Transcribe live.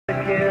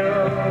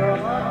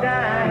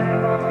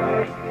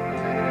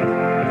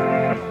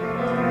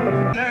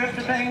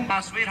My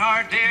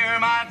sweetheart dear,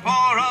 my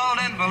poor old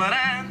invalid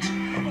aunt.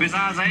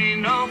 Besides, I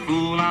ain't no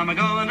fool, I'm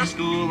a-going to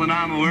school and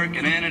I'm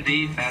working in a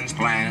defense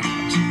plant.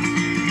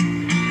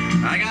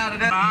 I got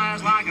dead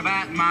eyes like a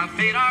bat, my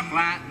feet are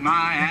flat,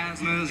 my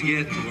asthma's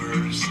getting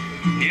worse.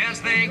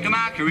 Yes, think of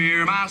my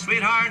career, my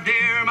sweetheart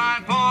dear,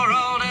 my poor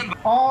old invalid.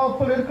 All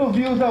political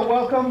views are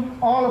welcome,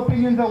 all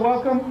opinions are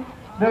welcome.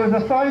 There is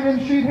a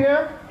sign-in sheet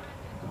here.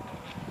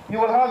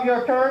 You will have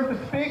your turn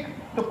to speak,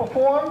 to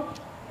perform,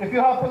 if you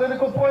have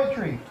political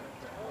poetry.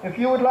 If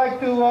you would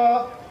like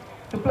to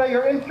play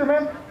your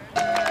instrument.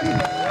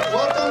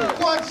 Welcome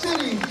Quad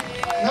Cities,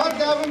 not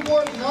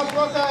Davenport, not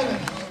Rock Island,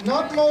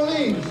 not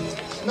Moline,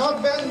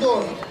 not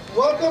Bendor.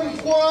 Welcome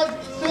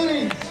Quad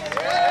Cities.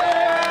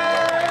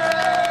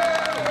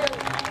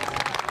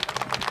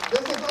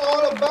 This is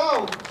all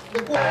about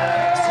the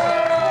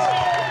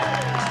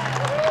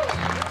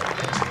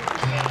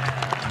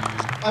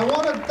I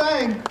want to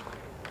thank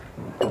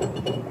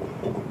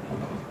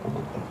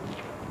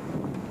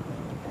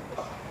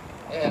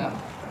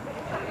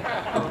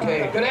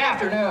Okay, good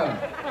afternoon.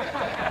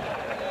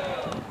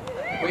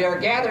 We are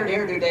gathered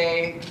here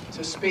today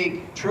to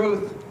speak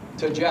truth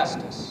to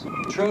justice,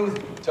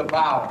 truth to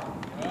power.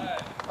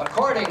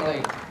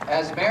 Accordingly,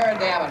 as Mayor of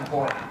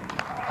Davenport,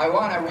 I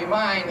want to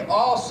remind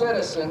all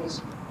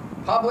citizens,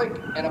 public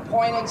and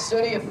appointed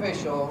city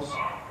officials,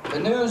 the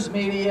news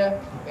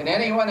media, and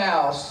anyone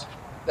else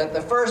that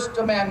the First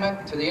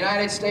Amendment to the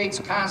United States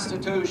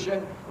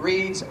Constitution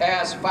reads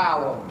as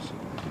follows.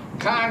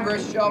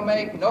 Congress shall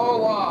make no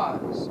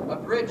laws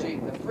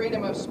abridging the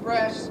freedom of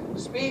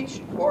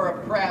speech or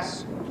of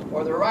press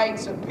or the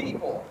rights of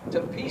people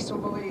to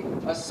peaceably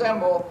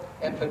assemble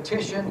and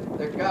petition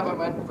the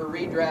government for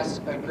redress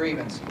of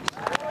grievances.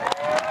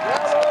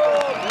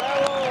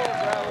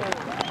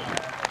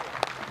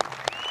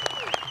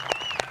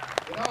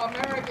 You know,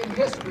 American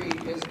history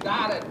is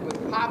dotted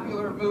with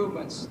popular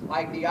movements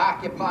like the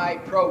Occupy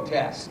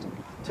protest.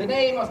 To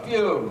name a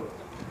few,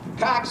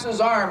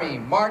 Cox's Army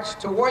marched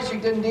to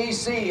Washington,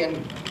 D.C. in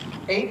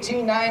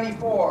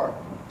 1894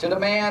 to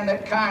demand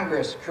that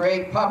Congress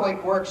create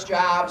public works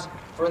jobs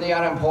for the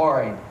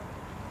unemployed.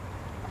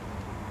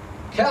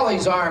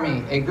 Kelly's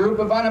Army, a group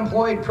of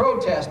unemployed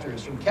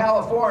protesters from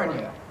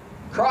California,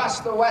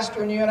 crossed the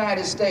western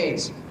United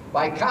States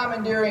by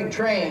commandeering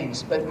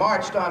trains but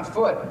marched on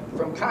foot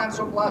from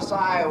Council Bluffs,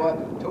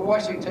 Iowa to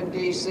Washington,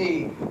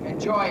 D.C.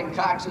 and joined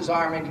Cox's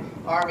Army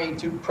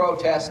to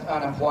protest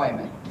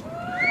unemployment.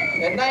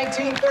 In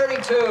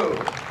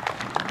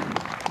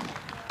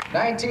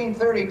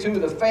 1932,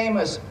 the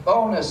famous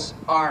Bonus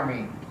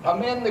Army,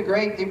 amid the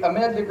Great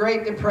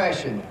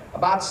Depression,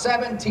 about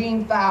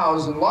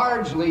 17,000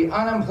 largely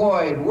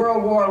unemployed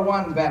World War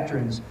I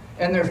veterans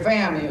and their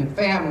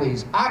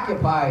families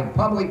occupied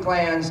public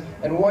lands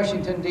in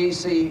Washington,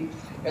 D.C.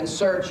 in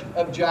search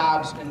of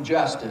jobs and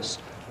justice.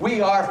 We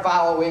are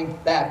following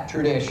that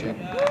tradition.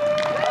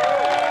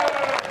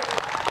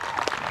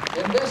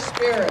 In this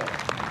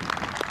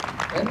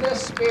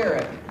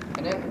spirit,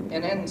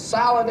 and in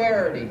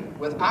solidarity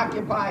with the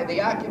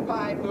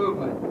Occupy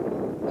movement,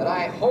 that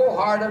I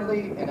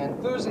wholeheartedly and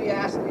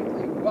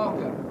enthusiastically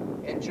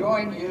welcome and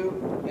join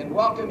you in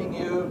welcoming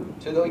you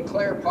to the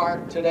Leclaire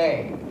Park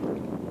today.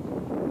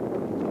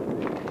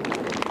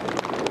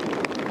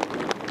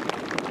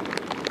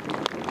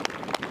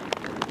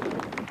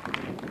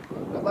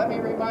 But let me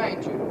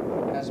remind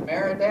you, as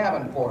Mayor of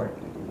Davenport,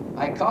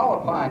 I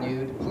call upon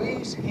you to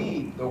please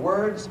heed the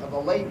words of the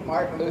late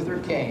Martin Luther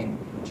King,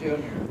 Jr.,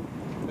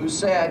 who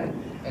said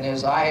in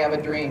his I Have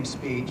a Dream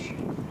speech,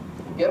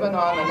 given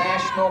on the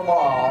National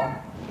Mall,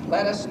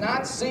 let us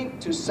not seek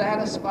to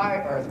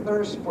satisfy our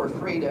thirst for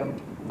freedom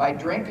by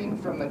drinking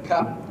from the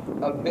cup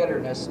of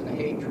bitterness and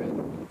hatred.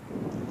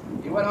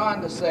 He went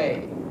on to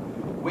say,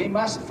 we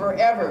must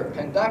forever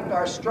conduct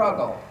our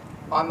struggle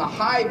on the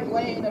high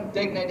plane of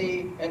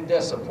dignity and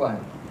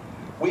discipline.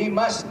 We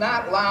must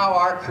not allow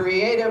our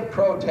creative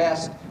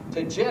protest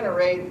to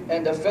generate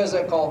into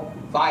physical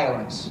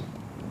violence.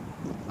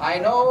 I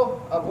know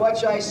of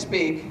which I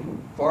speak,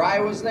 for I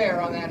was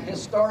there on that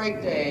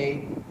historic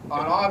day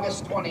on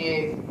August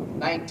 28,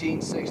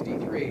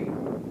 1963.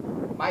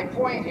 My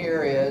point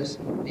here is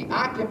the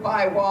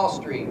Occupy Wall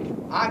Street,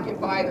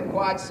 Occupy the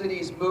Quad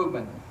Cities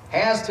movement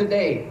has to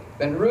date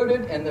been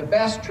rooted in the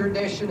best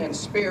tradition and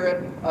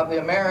spirit of the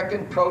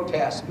American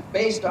protest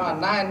based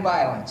on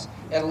nonviolence,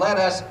 and let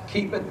us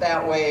keep it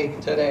that way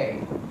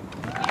today.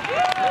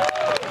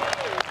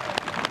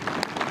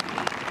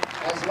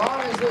 As long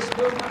as this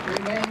movement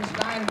remains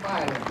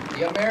nonviolent,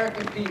 the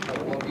American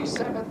people will be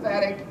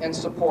sympathetic and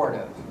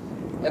supportive.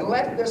 And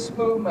let this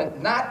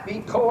movement not be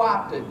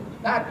co-opted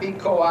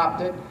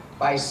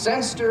by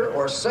sinister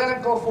or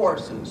cynical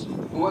forces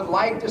who would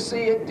like to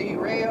see it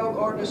derailed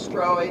or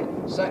destroyed,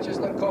 such as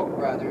the Koch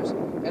brothers,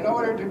 in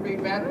order to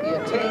prevent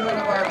the attainment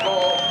of our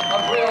goal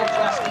of real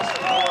justice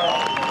in the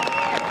world.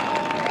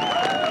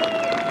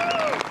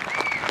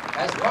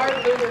 As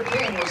Martin Luther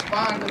King was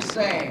fond of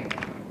saying,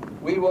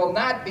 we will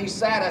not be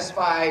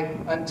satisfied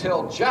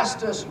until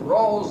justice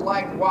rolls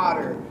like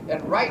water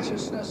and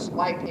righteousness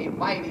like a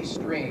mighty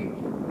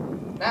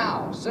stream.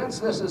 Now, since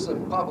this is a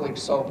public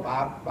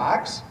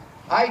soapbox,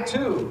 I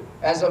too,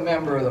 as a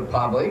member of the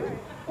public,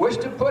 wish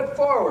to put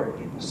forward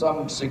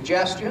some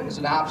suggestions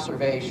and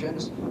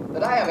observations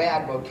that I have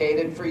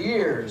advocated for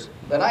years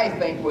that I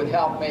think would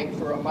help make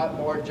for a much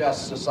more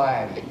just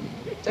society.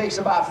 It takes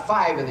about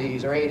 5 of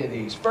these or 8 of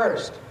these.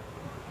 First,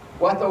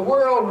 what the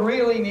world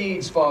really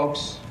needs,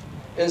 folks,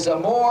 is a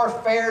more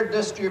fair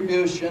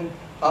distribution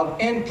of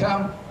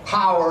income,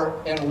 power,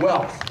 and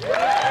wealth.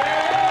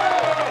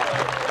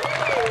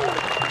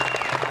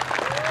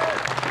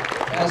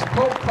 As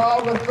Pope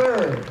Paul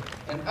III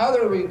and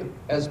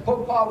as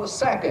Pope Paul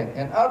II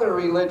and other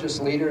religious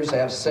leaders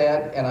have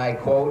said, and I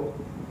quote,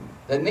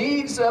 "The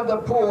needs of the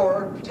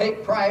poor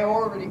take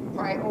priority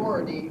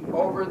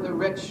over the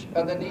rich,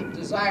 the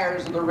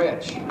desires of the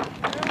rich.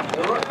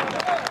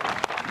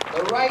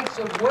 The rights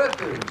of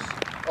workers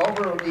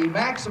over the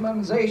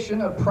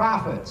maximization of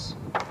profits.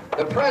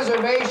 The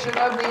preservation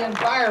of the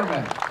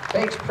environment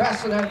takes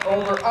precedent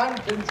over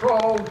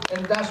uncontrolled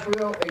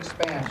industrial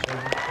expansion.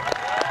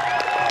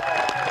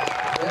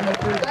 And the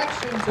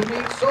production to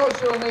meet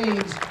social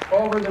needs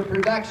over the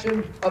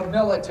production of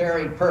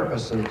military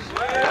purposes."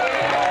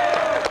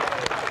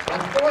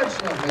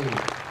 Unfortunately,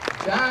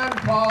 John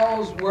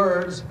Paul's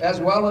words, as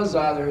well as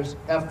others,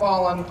 have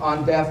fallen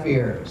on deaf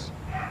ears.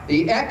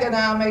 The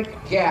economic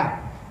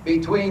gap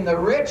between the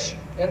rich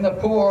and the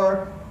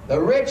poor, the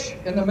rich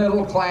and the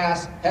middle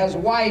class, has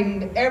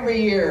widened every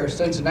year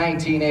since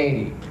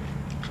 1980.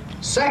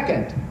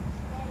 Second,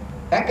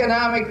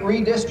 economic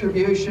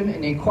redistribution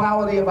and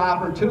equality of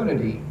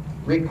opportunity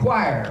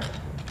require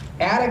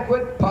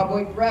adequate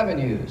public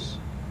revenues.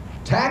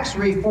 Tax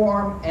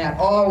reform at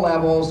all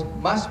levels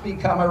must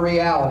become a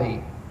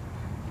reality.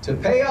 To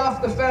pay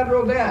off the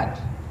federal debt,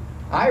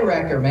 I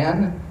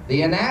recommend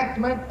the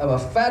enactment of a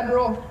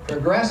federal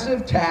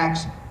progressive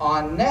tax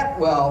on net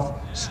wealth,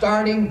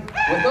 starting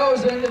with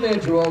those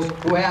individuals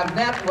who have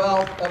net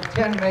wealth of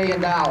 $10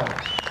 million.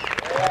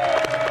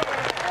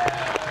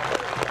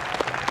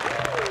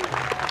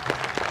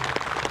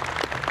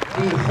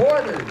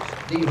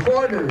 The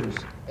hoarders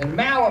and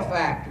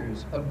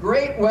malefactors of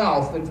great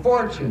wealth and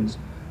fortunes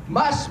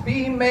must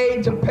be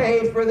made to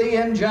pay for the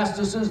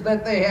injustices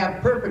that they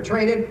have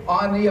perpetrated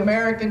on the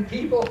American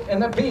people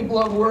and the people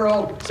of the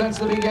world since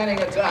the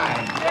beginning of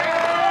time.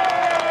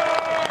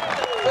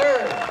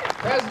 Third,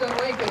 President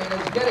Lincoln in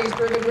his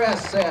Gettysburg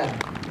Address said,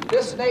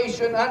 "This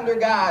nation under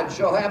God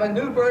shall have a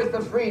new birth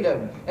of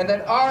freedom, and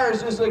that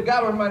ours is the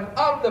government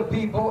of the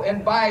people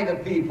and by the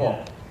people."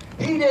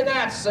 He did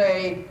not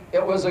say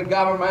it was a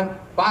government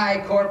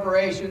by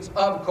corporations,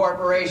 of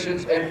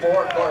corporations, and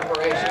for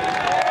corporations.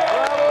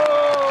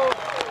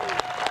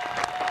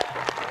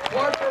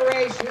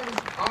 Corporations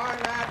are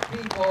not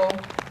people,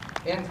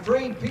 and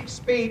free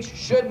speech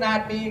should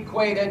not be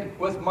equated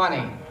with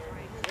money.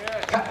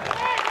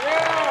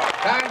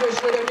 Congress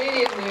should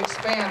immediately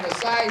expand the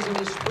size of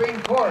the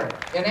Supreme Court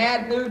and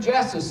add new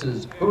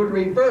justices who would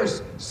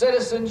reverse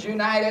Citizens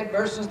United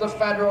versus the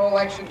Federal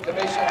Election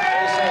Commission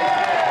decision.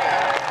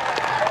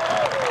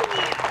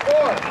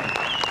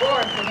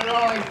 Fourth, and there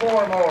are only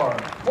 4 more.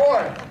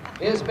 Fourth,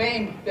 it has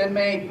been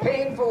made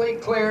painfully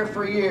clear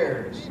for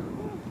years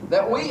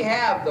that we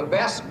have the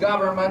best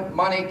government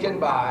money can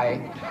buy,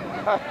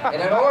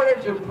 and in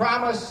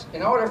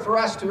order for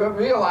us to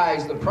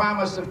realize the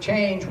promise of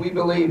change we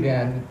believe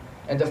in,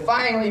 and to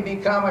finally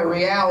become a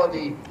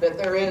reality that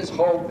there is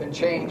hope and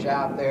change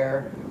out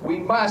there, we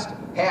must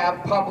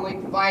have public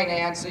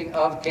financing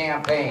of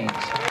campaigns.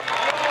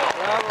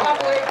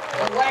 Public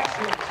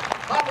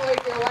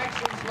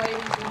elections,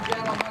 ladies and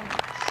gentlemen,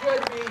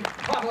 should be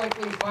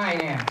publicly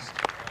financed.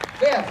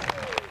 Fifth,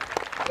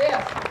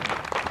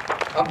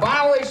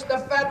 abolish the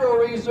Federal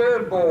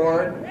Reserve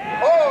Board,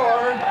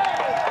 or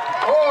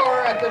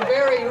at the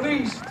very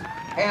least,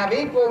 have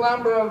equal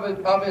number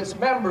of its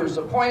members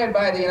appointed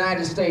by the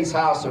United States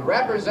House of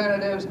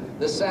Representatives,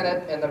 the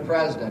Senate, and the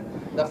President.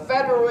 The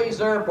Federal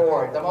Reserve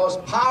Board, the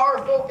most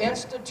powerful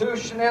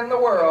institution in the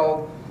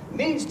world,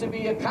 needs to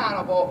be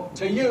accountable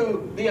to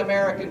you, the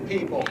American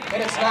people,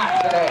 and it's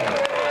not today.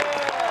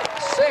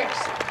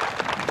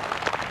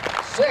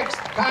 Sixth,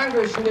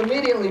 Congress should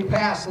immediately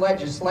pass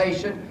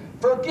legislation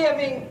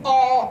forgiving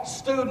all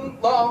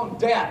student loan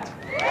debt.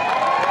 Think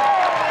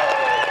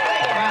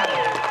about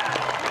it.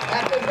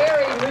 At the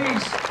very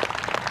least,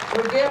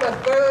 forgive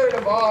 1/3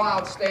 of all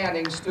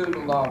outstanding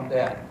student loan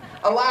debt.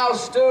 Allow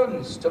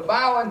students to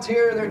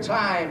volunteer their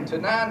time to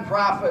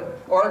nonprofit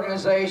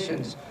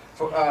organizations,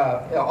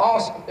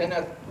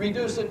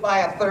 reduce it by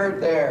 1/3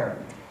 there.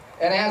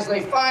 And as they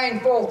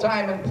find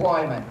full-time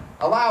employment,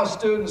 allow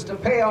students to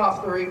pay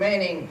off the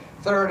remaining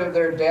 1/3 of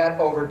their debt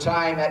over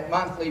time at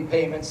monthly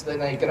payments that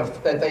they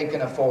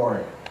can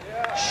afford.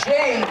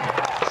 Shame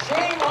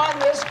on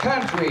this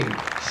country.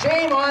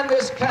 Shame on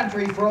this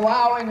country for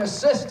allowing a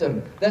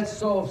system that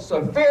so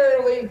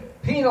severely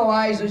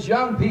penalizes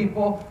young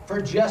people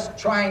for just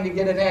trying to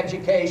get an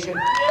education.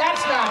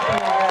 That's not the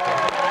American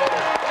way.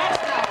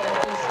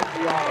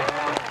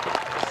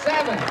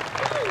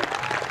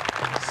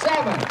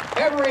 Seven,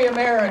 every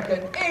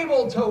American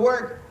able to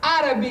work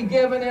ought to be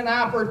given an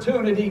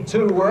opportunity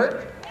to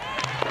work.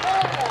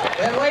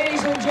 And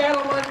ladies and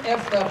gentlemen,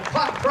 if the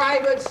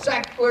private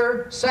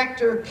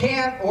sector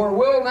can't or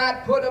will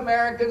not put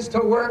Americans to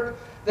work,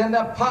 then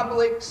the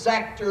public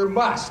sector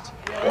must.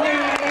 We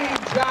need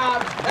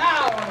jobs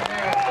now in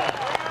America.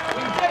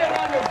 We did it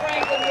under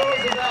Franklin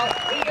Roosevelt.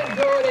 We can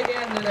do it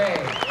again today.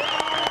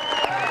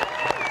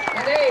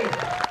 And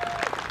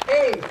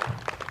eighth,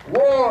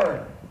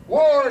 war.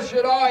 War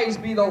should always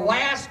be the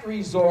last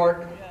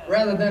resort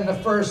rather than the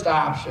first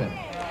option.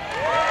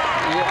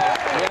 And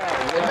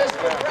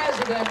Mr.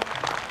 President,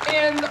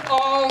 end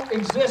all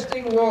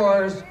existing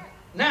wars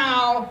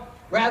now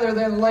rather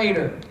than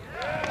later.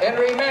 And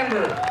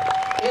remember,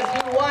 if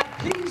you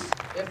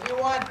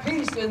want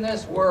peace in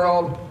this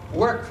world,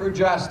 work for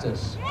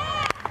justice.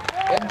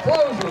 In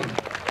closing,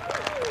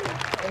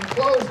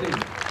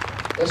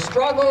 the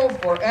struggle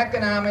for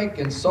economic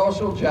and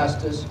social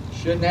justice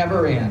should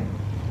never end.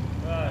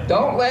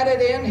 Don't let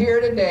it end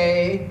here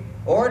today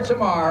or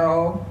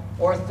tomorrow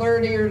or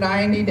 30 or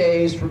 90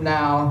 days from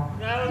now.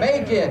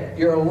 Make it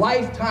your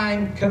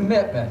lifetime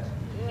commitment.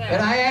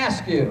 And I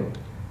ask you,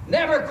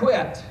 never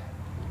quit,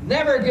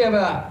 never give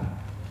up,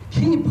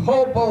 keep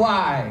hope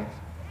alive.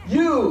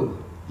 You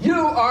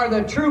are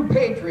the true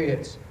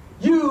patriots.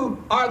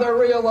 You are the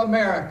real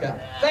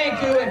America.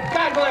 Thank you, and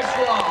God bless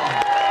you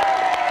all.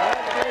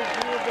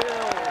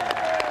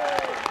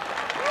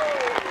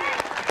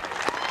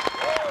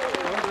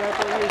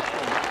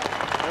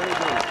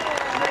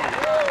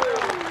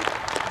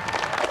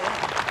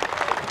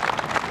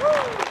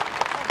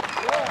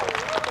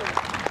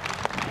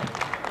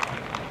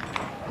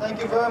 Thank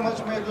you very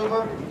much, Mayor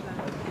Gruber.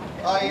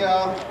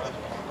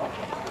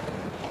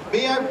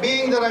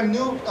 Being that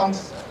I'm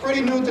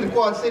pretty new to the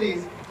Quad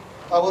Cities,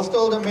 I was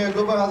told that Mayor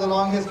Gruber has a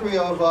long history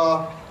of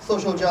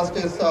social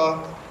justice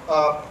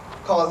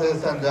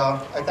causes, and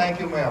I thank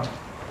you, Mayor.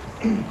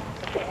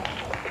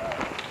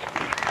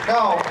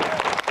 Now,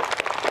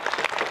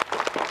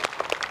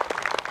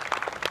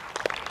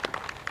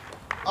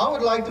 I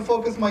would like to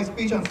focus my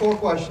speech on 4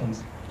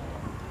 questions.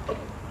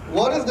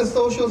 What is the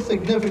social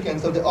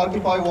significance of the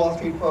Occupy Wall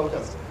Street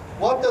protest?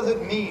 What does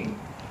it mean?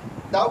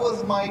 That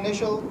was my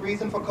initial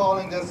reason for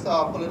calling this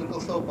political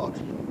soapbox.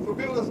 For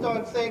people to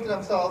start saying to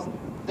themselves,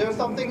 there's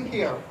something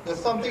here, there's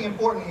something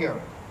important here.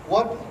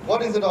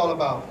 What is it all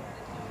about?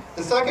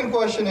 The second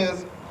question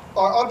is,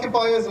 are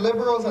occupiers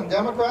liberals and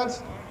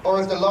Democrats,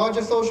 or is the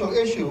larger social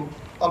issue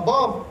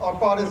above our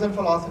partisan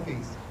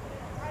philosophies?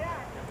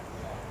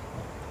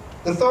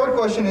 The third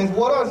question is,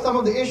 what are some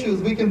of the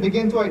issues we can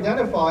begin to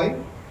identify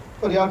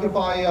for the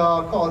Occupy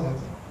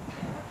causes?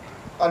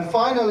 And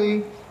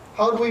finally,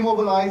 how do we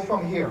mobilize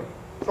from here?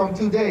 From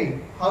today,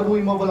 how do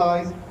we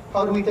mobilize?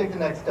 How do we take the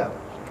next step?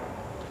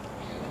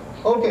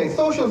 Okay,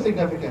 social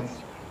significance.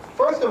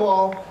 First of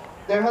all,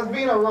 there has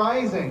been a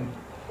rising,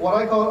 what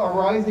I call a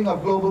rising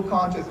of global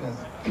consciousness.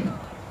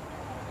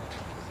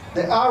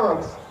 The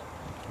Arabs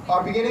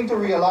are beginning to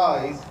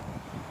realize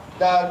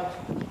that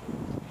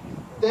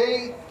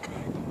they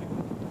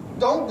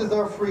don't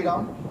deserve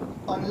freedom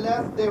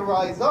unless they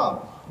rise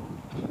up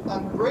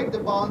and break the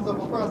bonds of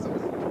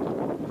oppressors,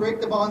 break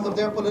the bonds of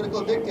their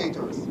political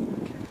dictators.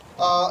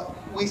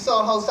 We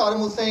saw how Saddam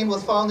Hussein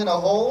was found in a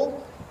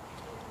hole.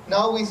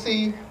 Now we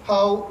see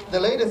how the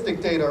latest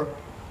dictator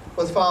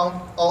was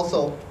found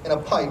also in a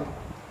pipe,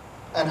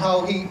 and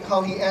how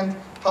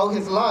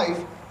his life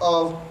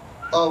of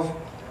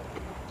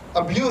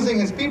abusing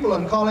his people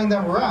and calling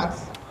them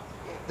rats,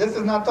 this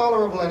is not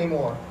tolerable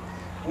anymore.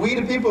 We,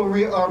 the people,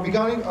 are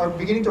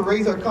beginning to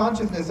raise our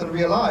consciousness and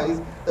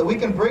realize that we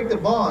can break the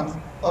bonds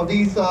of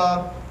these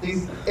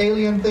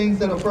alien things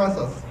that oppress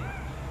us.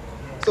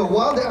 So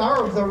while the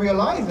Arabs are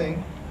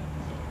realizing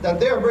that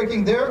they're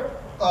breaking their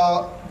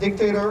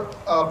dictator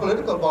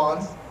political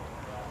bonds,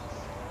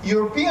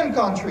 European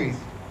countries,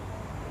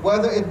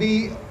 whether it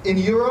be in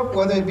Europe,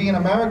 whether it be in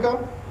America,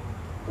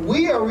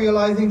 we are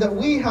realizing that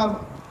we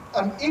have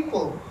an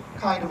equal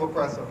kind of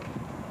oppressor,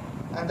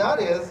 and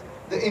that is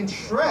the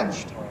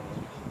entrenched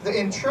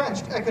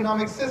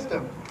economic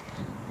system,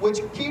 which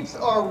keeps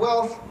our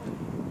wealth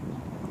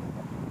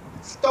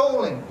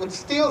stolen, which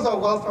steals our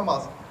wealth from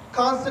us,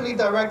 constantly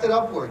directed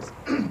upwards.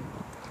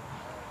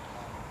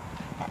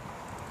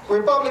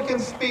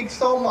 Republicans speak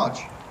so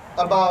much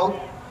about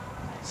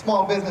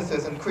small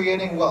businesses and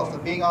creating wealth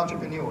and being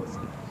entrepreneurs,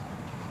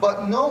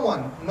 but no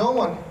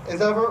one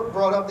has ever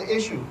brought up the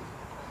issue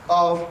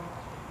of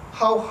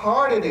how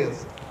hard it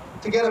is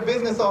to get a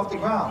business off the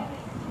ground.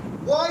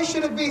 Why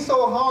should it be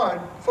so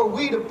hard for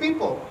we, the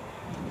people,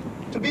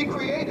 to be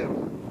creative?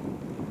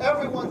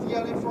 Everyone's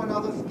yelling for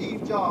another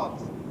Steve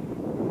Jobs.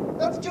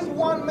 That's just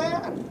one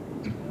man.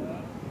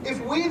 If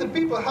we, the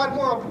people, had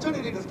more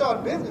opportunity to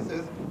start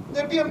businesses,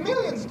 there'd be 1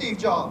 million Steve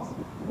Jobs.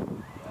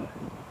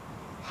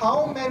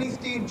 How many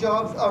Steve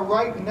Jobs are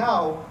right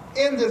now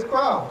in this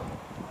crowd?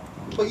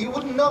 But you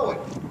wouldn't know it,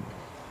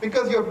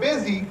 because you're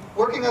busy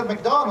working at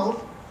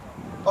McDonald's,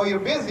 or you're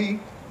busy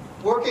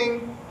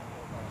working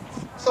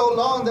so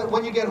long that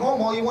when you get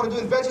home, all you want to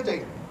do is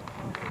vegetate.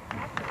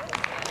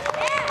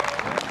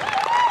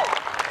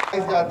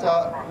 Is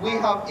that we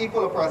have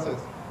equal oppressors.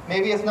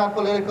 Maybe it's not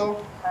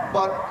political,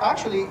 but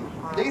actually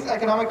these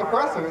economic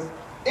oppressors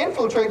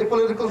infiltrate the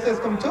political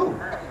system too.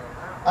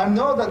 I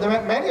know that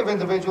many of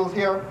individuals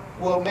here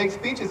will make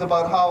speeches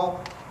about how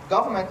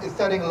government is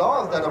setting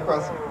laws that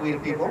oppress we the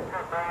people.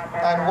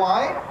 And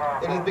why?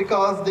 It is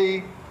because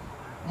the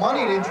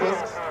moneyed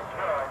interests,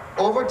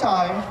 over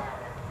time,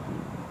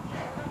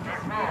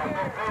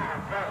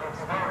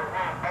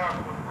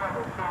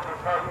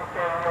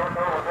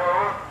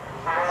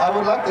 I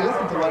would like to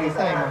listen to what he's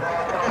saying.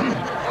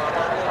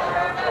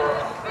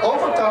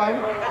 Over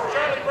time,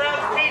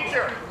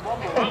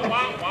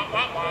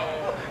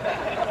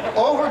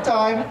 over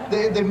time,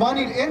 the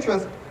moneyed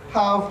interests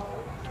have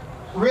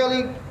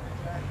really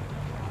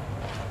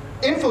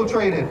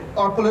infiltrated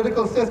our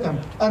political system.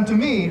 And to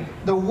me,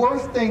 the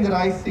worst thing that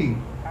I see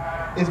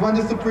is when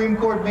the Supreme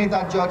Court made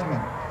that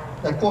judgment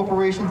that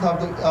corporations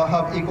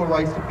have equal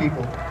rights to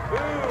people.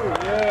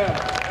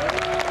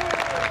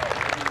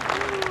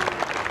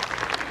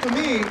 To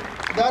me,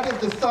 that is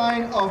the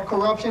sign of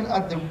corruption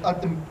at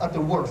the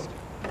worst,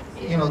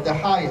 you know, the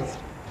highest.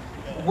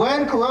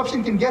 When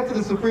corruption can get to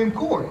the Supreme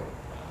Court,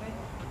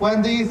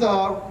 when these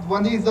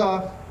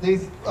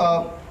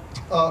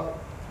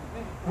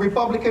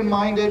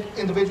Republican-minded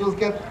individuals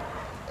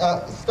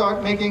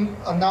start making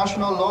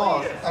national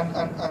laws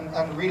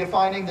and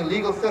redefining the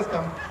legal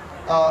system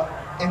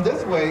in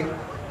this way.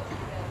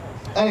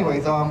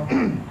 Anyways,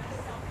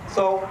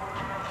 so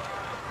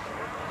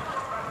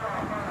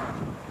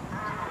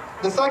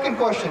the second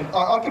question: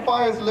 are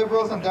occupiers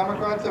liberals and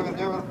Democrats, or is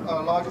there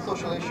a larger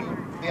social issue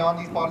beyond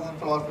these partisan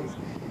philosophies?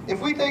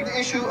 If we take the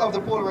issue of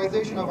the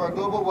polarization of our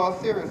global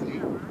wealth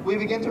seriously, we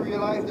begin to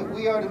realize that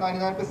we are the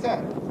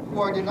 99% who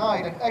are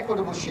denied an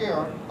equitable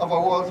share of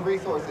our world's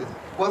resources.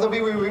 Whether we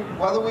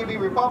be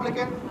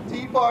Republican,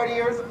 Tea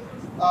Partiers,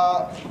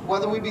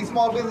 whether we be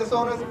small business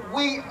owners,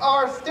 we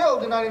are still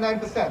the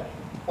 99%.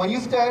 When you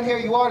stand here,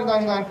 you are the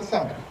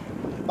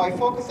 99%. By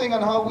focusing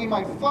on how we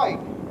might fight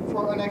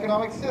for an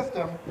economic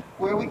system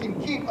where we can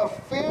keep a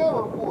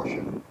fairer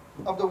portion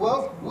of the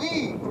wealth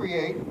we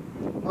create,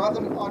 rather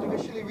than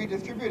artificially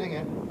redistributing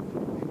it,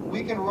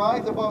 we can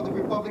rise above the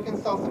Republican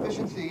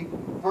self-sufficiency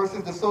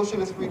versus the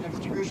socialist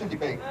redistribution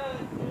debate.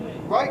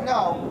 Right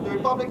now, the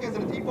Republicans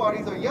and the Tea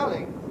Parties are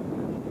yelling,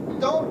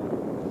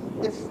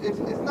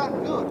 it's not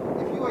good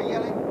if you are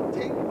yelling,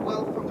 take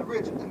wealth from the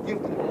rich and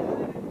give to the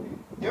poor.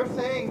 They're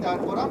saying that,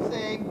 what I'm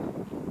saying,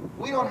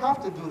 we don't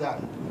have to do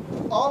that.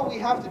 All we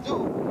have to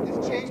do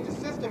is change the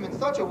system in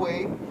such a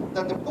way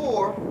that the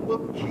poor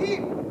will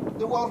keep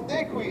the wealth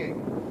they create.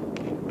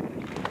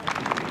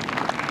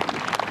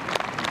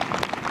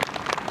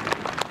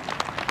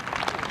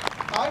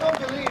 I don't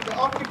believe the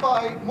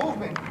Occupy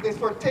movement is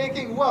for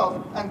taking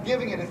wealth and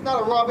giving it. It's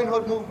not a Robin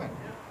Hood movement.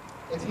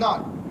 It's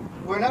not.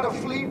 We're not a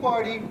flea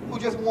party who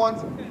just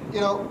wants, you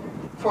know,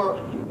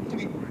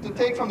 to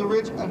take from the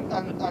rich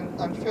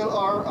and fill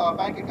our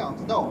bank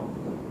accounts. No.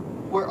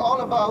 We're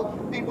all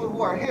about people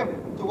who are hip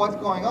to what's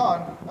going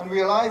on and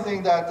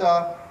realizing that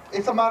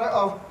it's a matter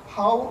of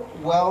how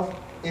wealth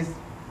is,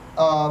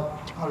 how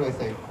do I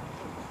say,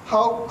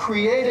 how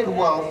created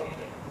wealth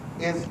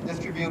is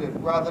distributed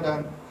rather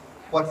than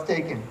what's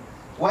taken.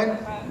 When,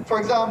 for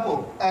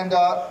example, and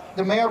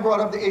the mayor brought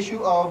up the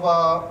issue of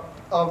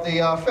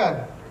the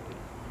Fed.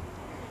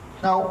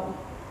 Now,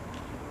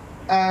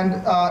 and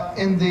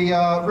in the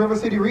River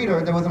City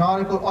Reader, there was an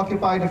article,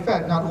 Occupy the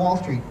Fed, not Wall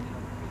Street.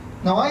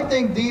 Now, I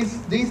think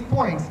these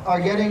points are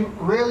getting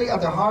really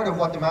at the heart of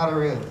what the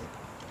matter is.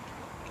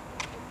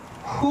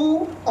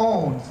 Who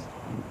owns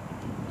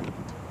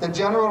the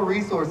general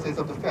resources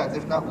of the Feds,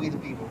 if not we the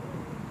people?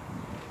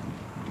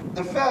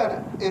 The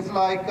Fed is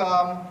like,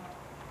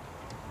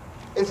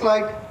 it's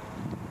like,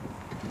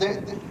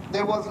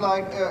 there was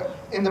like,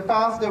 in the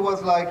past there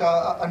was like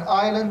an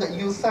island that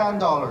used sand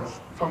dollars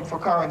for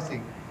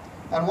currency.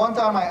 And one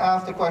time I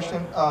asked a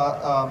question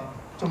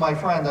to my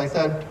friend, I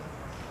said,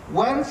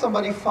 when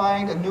somebody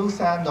finds a new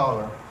sand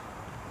dollar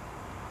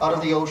out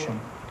of the ocean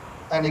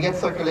and it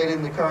gets circulated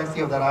in the currency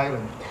of that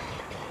island,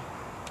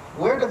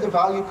 where does the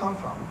value come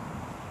from?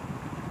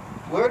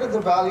 Where does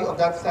the value of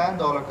that sand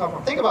dollar come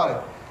from? Think about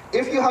it.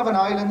 If you have an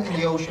island in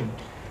the ocean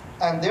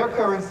and their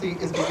currency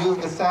is to use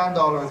the sand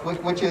dollars,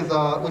 which is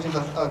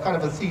a kind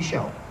of a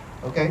seashell,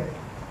 okay?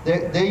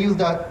 They use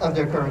that as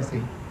their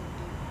currency.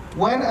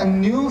 When a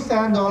new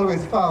sand dollar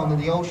is found in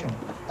the ocean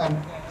and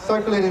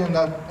circulated on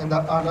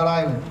that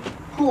island,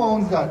 who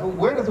owns that?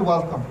 Where does the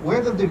wealth come from?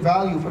 Where does the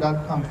value for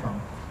that come from?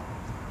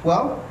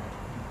 Well,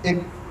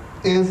 it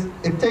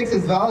takes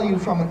its value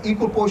from an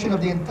equal portion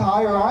of the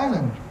entire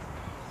island.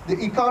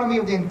 The economy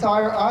of the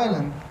entire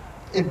island,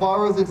 it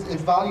borrows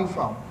its value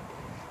from.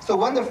 So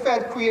when the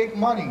Fed create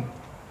money,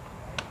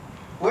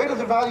 where does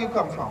the value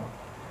come from?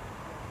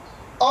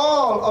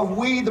 All of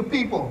we the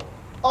people,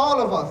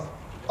 all of us,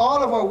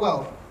 all of our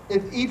wealth,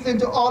 it eats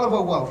into all of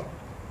our wealth.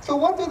 So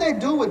what do they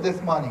do with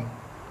this money?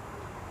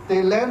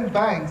 They lend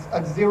banks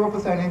at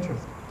 0%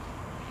 interest.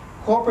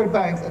 corporate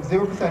banks at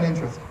 0%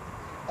 interest.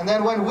 And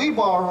then when we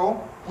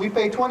borrow, we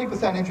pay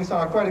 20% interest on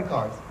our credit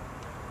cards.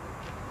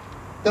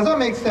 Does that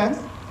make sense?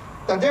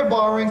 That they're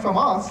borrowing from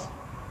us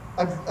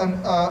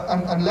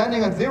and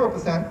lending at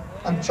 0%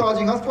 and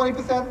charging us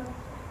 20%?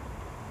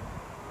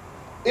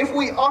 If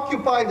we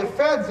occupy the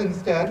feds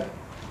instead,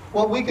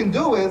 what we can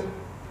do is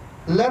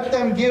let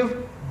them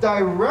give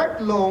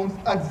direct loans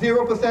at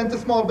 0% to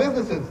small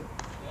businesses.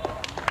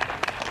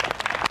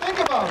 Think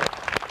about it.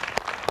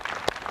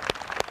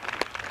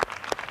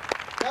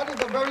 That is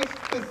a very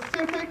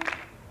specific,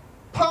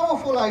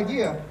 powerful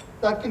idea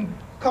that can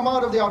come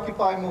out of the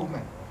Occupy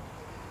movement.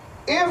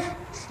 If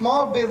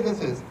small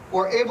businesses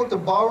were able to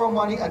borrow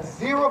money at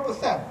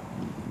 0%,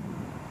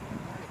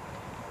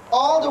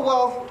 all the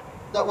wealth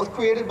that was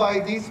created by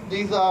these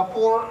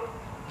poor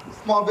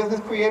small business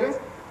creators,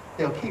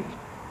 they'll keep.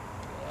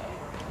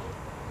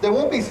 They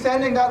won't be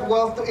sending that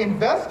wealth to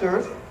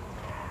investors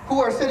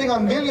who are sitting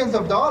on millions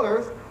of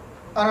dollars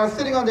and are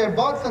sitting on their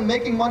butts and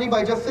making money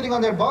by just sitting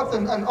on their butts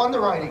and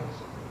underwriting.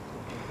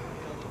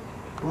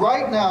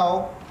 Right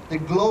now, I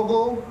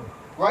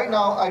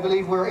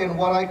believe we're in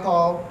what I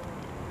call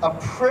a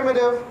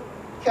primitive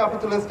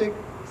capitalistic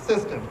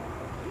system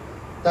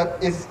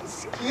that is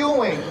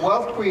skewing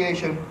wealth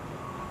creation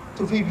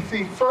to be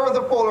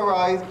further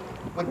polarized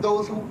with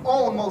those who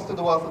own most of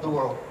the wealth of the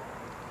world,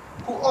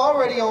 who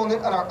already own it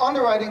and are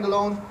underwriting the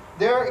loans.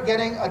 They're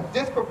getting a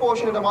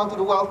disproportionate amount of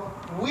the wealth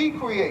we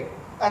create,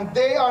 and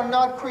they are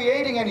not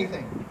creating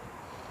anything.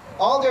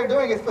 All they're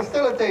doing is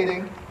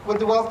facilitating with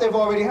the wealth they've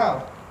already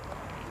have.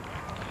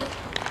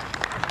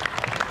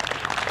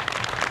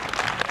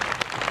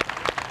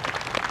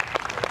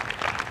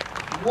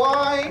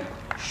 Why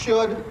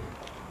should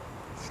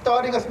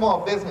starting a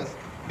small business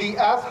be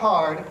as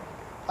hard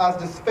as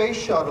the space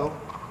shuttle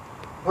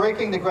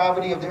breaking the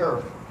gravity of the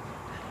Earth?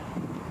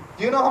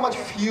 Do you know how much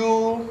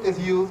fuel is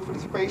used for the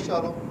space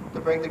shuttle to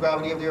break the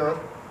gravity of the Earth?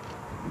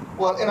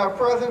 Well, in our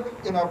present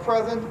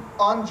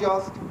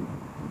unjust,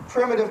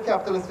 primitive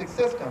capitalistic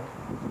system,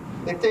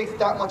 it takes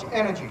that much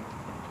energy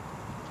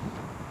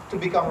to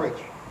become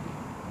rich.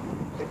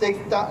 It takes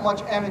that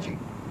much energy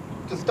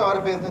to start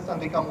a business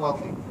and become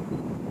wealthy.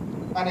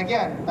 And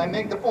again, I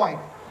make the point,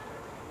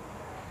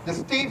 the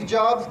Steve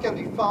Jobs can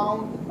be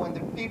found when the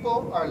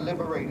people are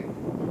liberated.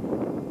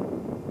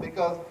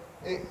 Because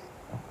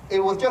it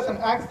was just an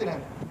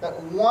accident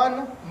that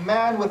one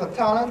man with a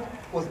talent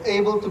was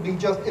able to be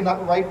just in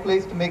that right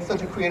place to make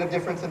such a creative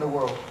difference in the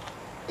world.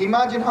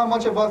 Imagine how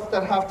much of us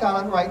that have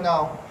talent right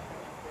now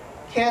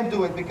can't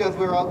do it because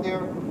we're out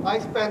there. I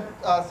spent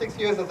 6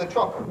 years as a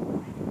trucker,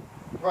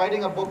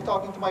 writing a book,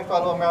 talking to my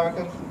fellow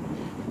Americans.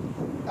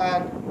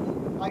 And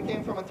I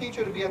came from a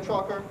teacher to be a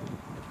trucker,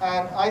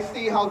 and I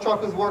see how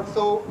truckers work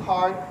so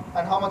hard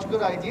and how much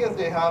good ideas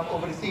they have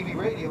over the CB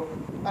radio,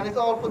 and it's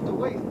all put to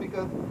waste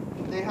because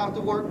they have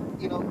to work,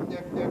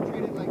 they're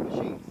treated like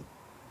machines,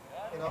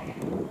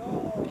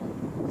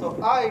 So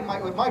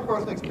with my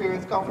personal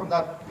experience, come from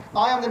that.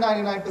 I am the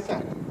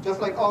 99%,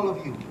 just like all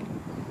of you.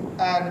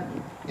 And,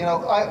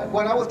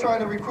 when I was trying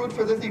to recruit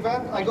for this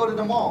event, I go to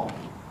the mall,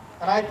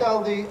 and I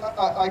talk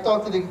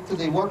to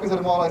the workers at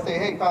the mall. I say,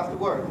 hey, pass the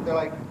word. They're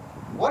like,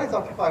 what is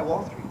Occupy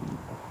Wall Street?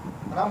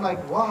 And I'm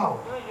like, wow.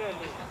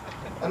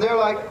 And they're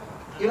like,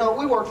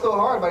 we work so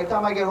hard. By the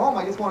time I get home,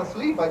 I just want to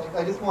sleep.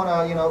 I just want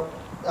to,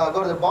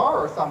 go to the bar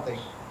or something.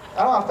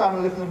 I don't have time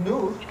to listen to the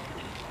news.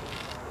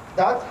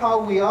 That's how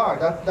we are.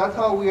 That's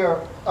how we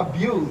are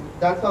abused.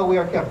 That's how we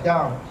are kept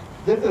down.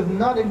 This is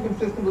not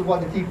inconsistent with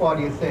what the Tea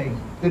Party is saying.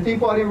 The Tea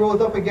Party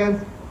rose up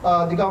against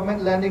the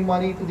government lending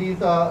money to these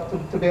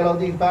to bail out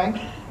these banks.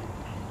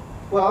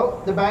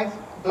 Well, the banks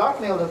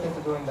blackmailed us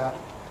into doing that.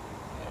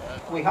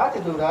 We had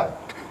to do that.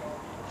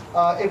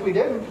 If we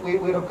didn't, we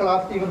would have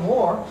collapsed even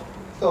more.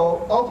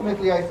 So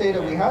ultimately, I say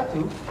that we had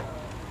to.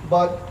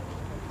 But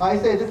I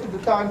say this is the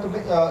time to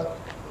make,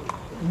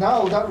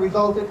 now that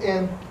resulted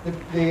in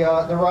the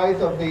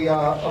rise of the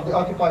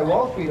Occupy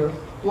Wall Streeters,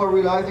 who are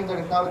realizing that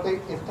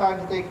it's time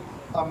to take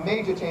a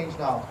major change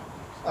now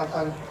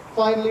and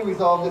finally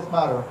resolve this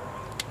matter.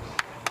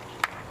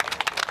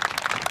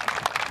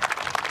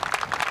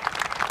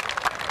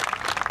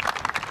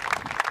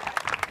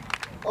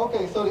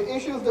 Okay, so the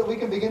issues that we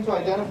can begin to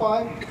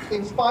identify: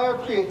 inspire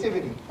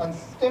creativity and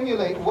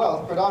stimulate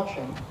wealth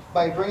production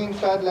by bringing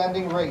Fed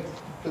lending rates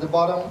to the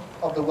bottom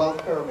of the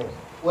wealth pyramid,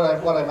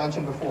 what I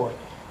mentioned before,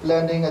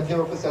 lending at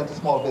 0% to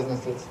small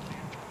businesses.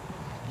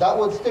 That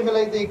would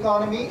stimulate the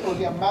economy. It would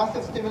be a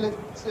massive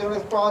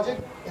stimulus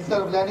project.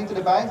 Instead of lending to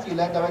the banks, you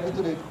lend directly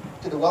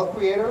to the wealth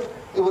creators.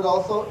 It would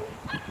also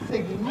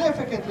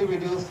significantly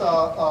reduce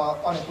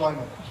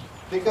unemployment,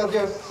 because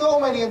there are so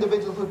many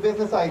individuals with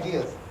business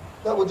ideas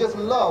that would just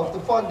love the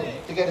funding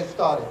to get it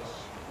started.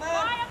 Buy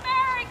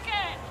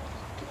American!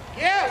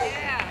 Yes!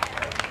 Yeah.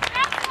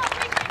 That's what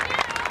we can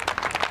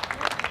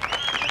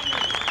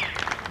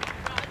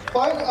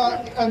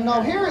do. And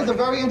now here is a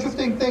very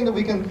interesting thing that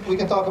we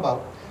can talk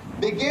about.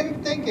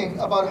 Begin thinking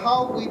about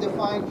how we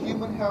define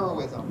human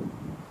heroism,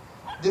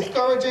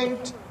 discouraging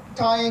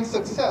tying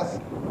success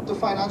to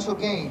financial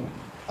gain,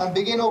 and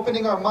begin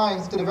opening our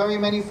minds to the very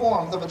many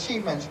forms of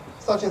achievement,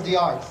 such as the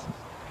arts.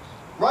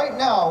 Right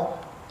now,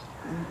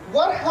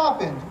 what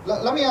happened,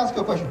 let me ask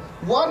you a question.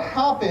 What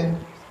happened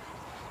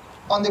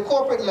on the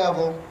corporate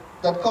level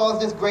that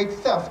caused this great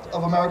theft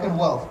of American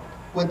wealth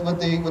with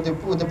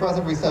the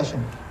present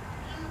recession?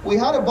 We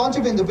had a bunch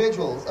of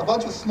individuals, a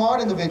bunch of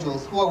smart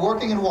individuals who are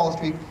working in Wall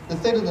Street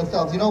that say to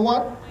themselves, you know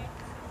what?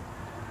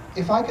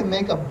 If I can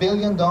make $1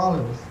 billion,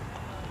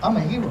 I'm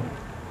a hero.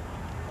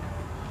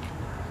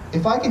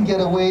 If I can get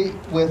away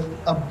with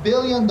 $1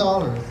 billion,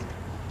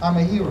 I'm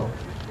a hero.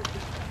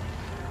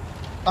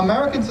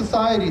 American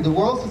society, the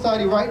world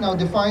society right now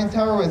defines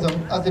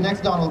terrorism as the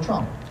next Donald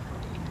Trump.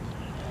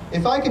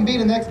 If I can be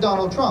the next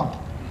Donald Trump,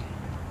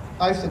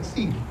 I've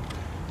succeeded.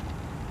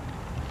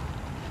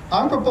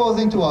 I'm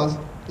proposing to us,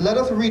 let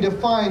us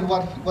redefine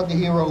what the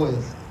hero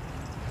is.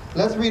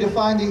 Let's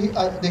redefine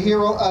the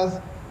hero as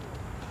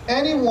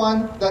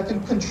anyone that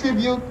can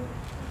contribute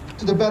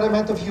to the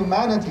betterment of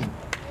humanity.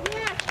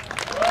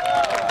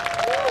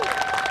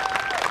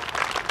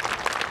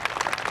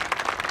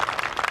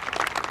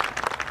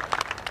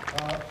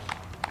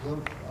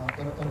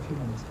 In a few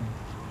minutes.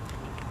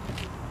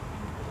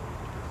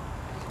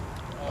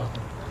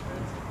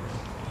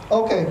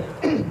 Okay.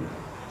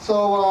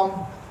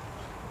 So,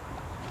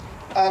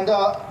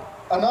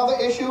 another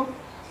issue,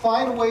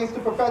 find ways to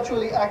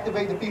perpetually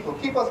activate the people.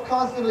 Keep us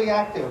constantly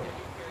active.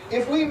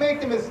 If we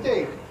make the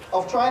mistake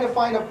of trying to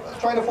form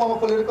a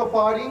political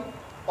party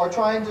or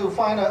trying to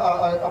find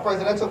a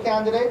presidential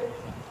candidate,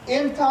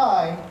 in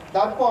time,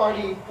 that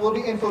party will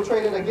be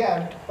infiltrated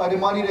again by the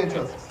moneyed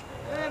interests.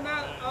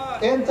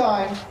 In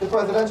time, the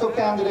presidential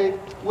candidate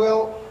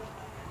will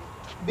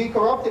be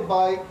corrupted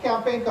by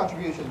campaign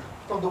contributions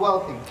from the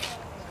wealthy.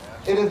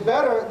 It is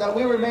better that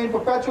we remain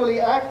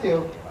perpetually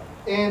active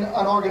in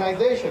an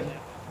organization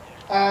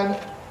and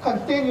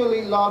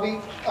continually lobby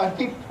and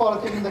keep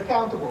politicians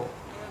accountable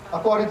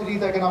according to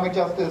these economic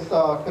justice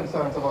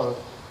concerns of ours.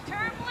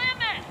 Term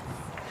limits.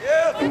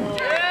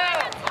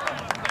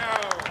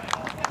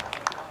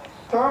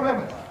 Term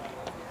limits.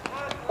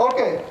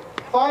 Okay,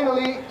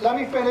 finally, let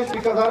me finish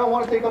because I don't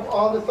want to take up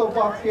all the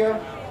soapbox here.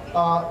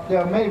 There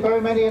are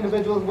very many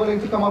individuals willing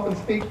to come up and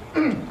speak.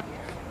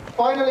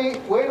 Finally,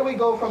 where do we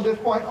go from this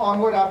point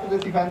onward after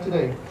this event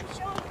today?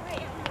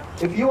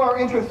 If you are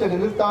interested in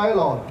this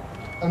dialogue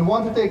and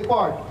want to take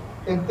part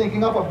in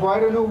thinking up a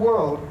brighter new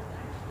world,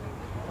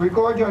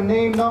 record your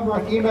name, number,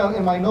 and email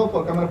in my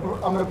notebook. I'm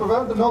going to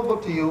present the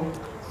notebook to you,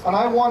 and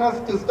I want us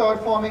to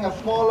start forming a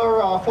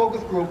smaller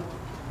focus group.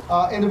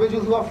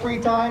 Individuals who have free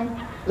time,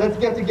 let's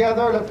get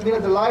together, let's meet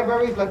at the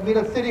libraries, let's meet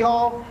at City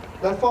Hall,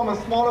 let's form a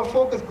smaller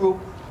focus group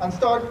and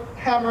start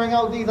hammering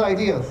out these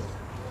ideas.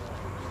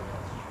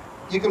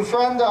 You can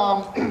friend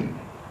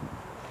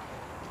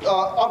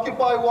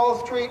Occupy Wall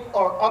Street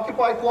or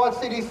Occupy Quad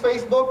Cities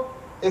Facebook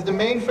is the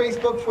main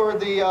Facebook for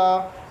the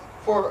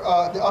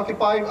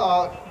Occupy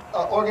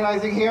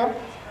organizing here.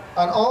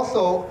 And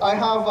also, I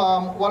have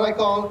what I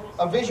call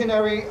a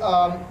visionary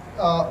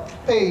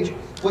page,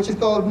 which is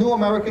called New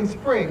American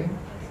Spring.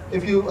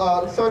 If you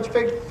search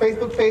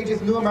Facebook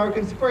pages New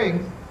American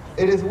Spring,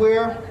 it is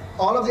where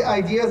all of the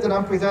ideas that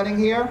I'm presenting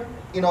here,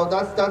 you know,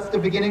 that's the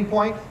beginning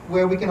point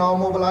where we can all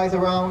mobilize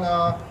around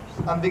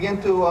and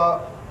begin to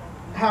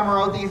hammer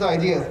out these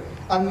ideas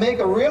and make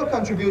a real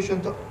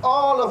contribution to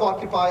all of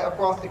Occupy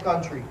across the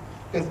country.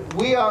 Because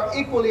we are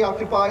equally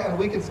Occupy and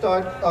we can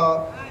start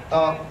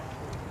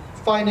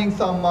finding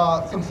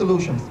some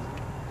solutions.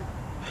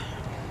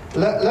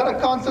 Let a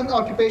constant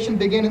occupation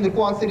begin in the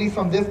Quad Cities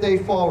from this day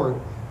forward.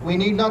 We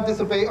need not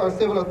disobey our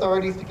civil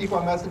authorities to keep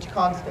our message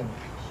constant.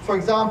 For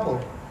example,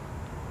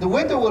 the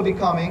winter will be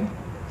coming,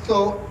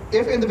 so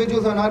if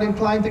individuals are not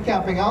inclined to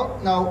camping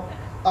out, now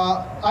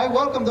I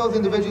welcome those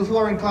individuals who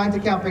are inclined to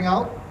camping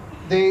out.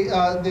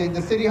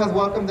 The city has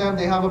welcomed them,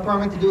 they have a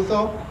permit to do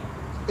so.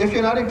 If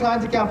you're not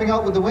inclined to camping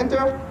out with the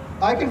winter,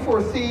 I can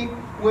foresee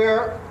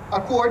where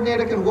a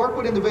coordinator can work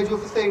with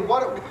individuals to say,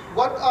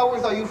 what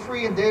hours are you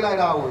free in daylight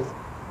hours?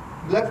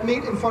 Let's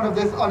meet in front of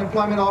this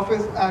unemployment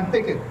office and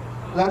picket.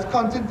 Let's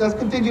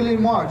continually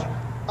march.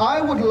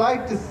 I would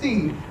like to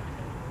see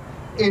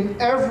in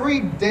every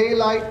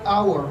daylight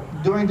hour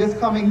during this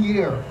coming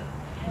year,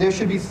 there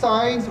should be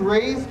signs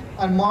raised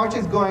and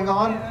marches going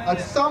on at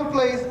some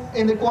place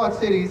in the Quad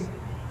Cities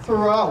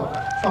throughout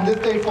from this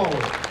day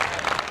forward.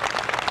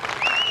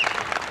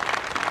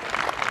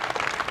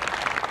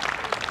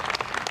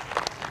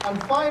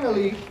 And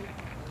finally,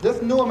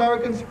 this New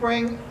American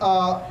Spring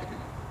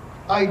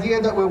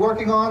idea that we're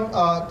working on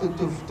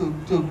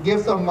to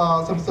give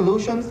some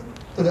solutions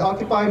to the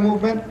Occupy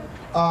movement,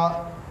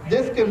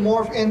 this can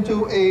morph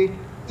into a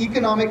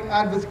economic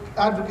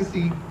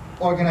advocacy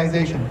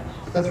organization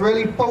that's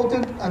really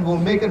potent and will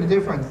make a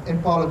difference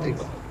in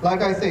politics.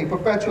 Like I say,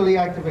 perpetually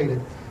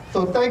activated.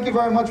 So thank you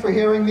very much for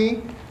hearing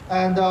me,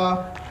 and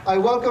I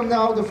welcome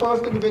now the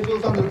first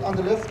individuals on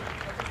the list.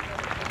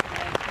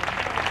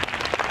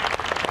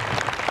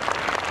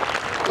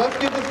 Let's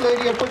give this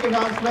lady a quick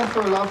announcement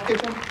for Love's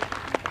Kitchen.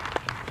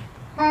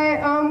 Hi,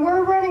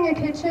 we're running a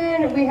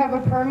kitchen. We have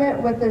a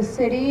permit with the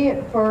city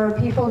for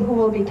people who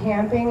will be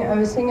camping. I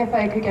was seeing if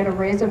I could get a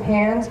raise of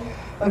hands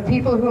of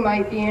people who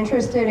might be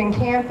interested in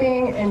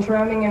camping and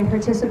drumming and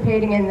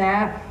participating in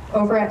that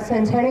over at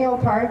Centennial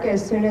Park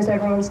as soon as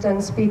everyone's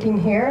done speaking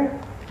here.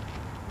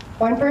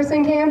 One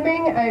person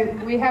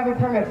camping? We have a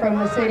permit from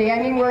the city.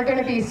 I mean, we're going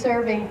to be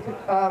serving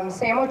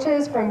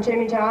sandwiches from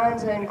Jimmy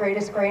John's, and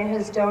Greatest Grain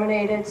has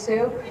donated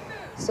soup.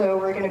 So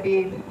we're going to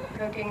be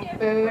cooking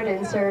food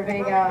and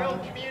serving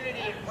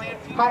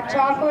hot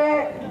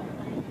chocolate,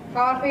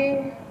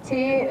 coffee,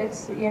 tea.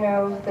 It's, you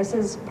know, this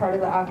is part of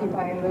the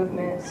Occupy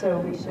movement, so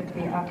we should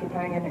be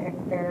occupying an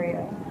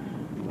area.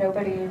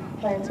 Nobody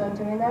plans on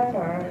doing that,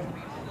 or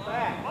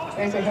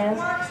raise your hands?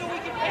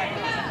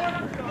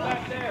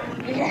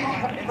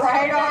 Yeah,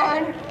 right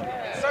on.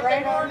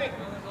 Right on.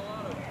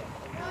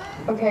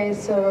 Okay,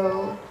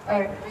 so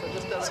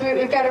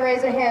we've got to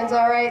raise our hands,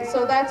 all right?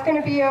 So that's going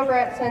to be over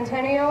at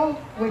Centennial,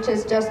 which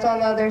is just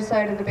on the other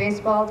side of the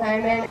baseball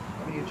diamond.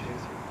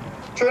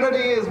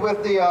 Trinity is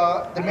with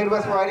the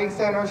Midwest Writing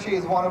Center. She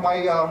is one of my,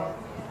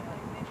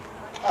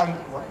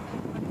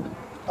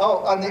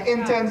 and the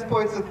Intense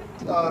Poets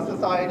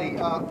Society.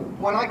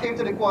 When I came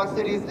to the Quad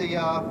Cities,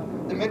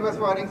 the Midwest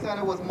Writing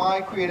Center was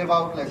my creative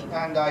outlet,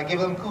 and I give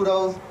them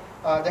kudos.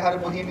 They had a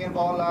Bohemian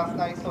Ball last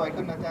night, so I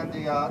couldn't attend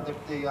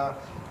the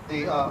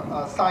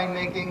sign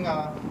making,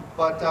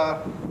 but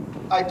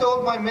I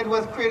told my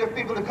Midwest creative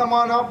people to come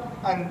on up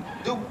and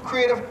do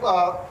creative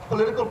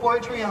political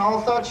poetry and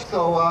all such,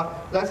 so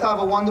let's have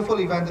a wonderful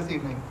event this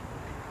evening.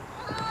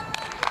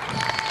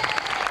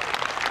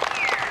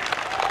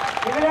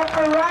 Give it up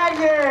for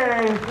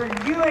Roger for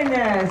doing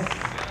this,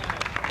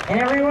 and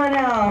everyone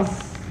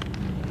else.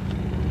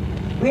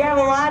 We have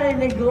a lot of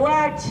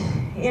neglect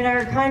in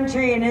our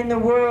country and in the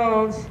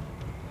world,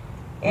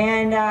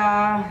 and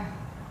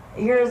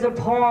here's a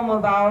poem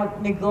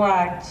about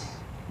neglect.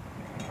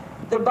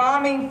 The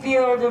bombing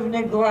field of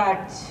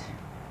neglect.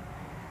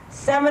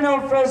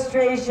 Seminal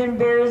frustration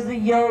bears the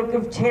yoke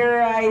of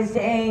terrorized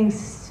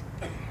angst.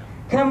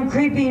 Come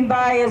creeping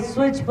by a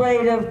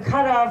switchblade of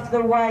cut off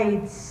the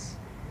whites.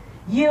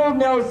 Yield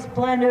no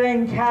splendor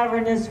in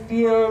cavernous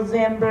fields,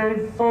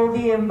 embered full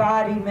the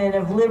embodiment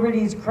of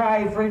liberty's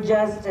cry for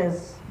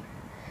justice.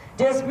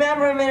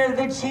 Dismemberment of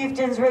the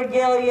chieftain's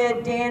regalia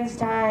at dance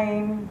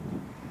time.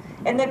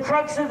 And the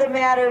crux of the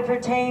matter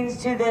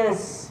pertains to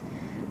this.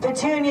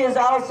 Petunias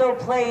also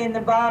play in the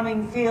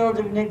bombing field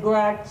of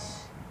neglect.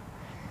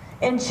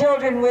 And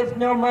children with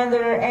no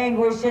mother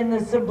anguish in the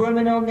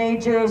subliminal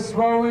nature of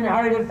swollen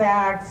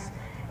artifacts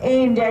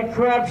aimed at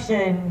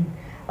corruption.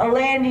 A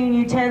landing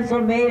utensil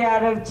made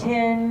out of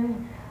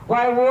tin,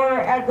 while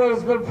war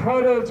echoes the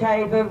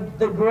prototype of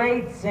the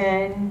great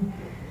sin.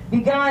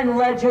 Begun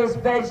lecherous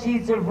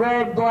bedsheets of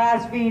red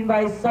blasphemed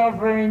by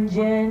sulfur and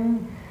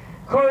gin.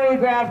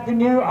 Choreograph the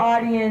new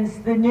audience,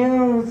 the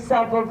new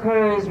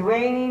sepulchre is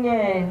raining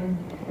in.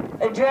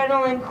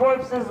 Adrenaline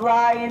corpses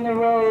lie in the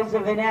rows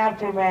of an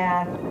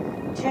aftermath,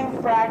 too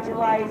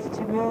fractalized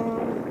to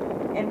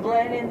move and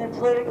blend in the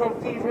political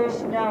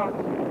feverish note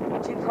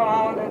to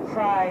call a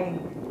cry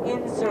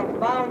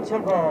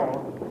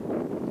insurmountable.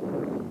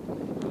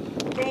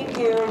 Thank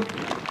you.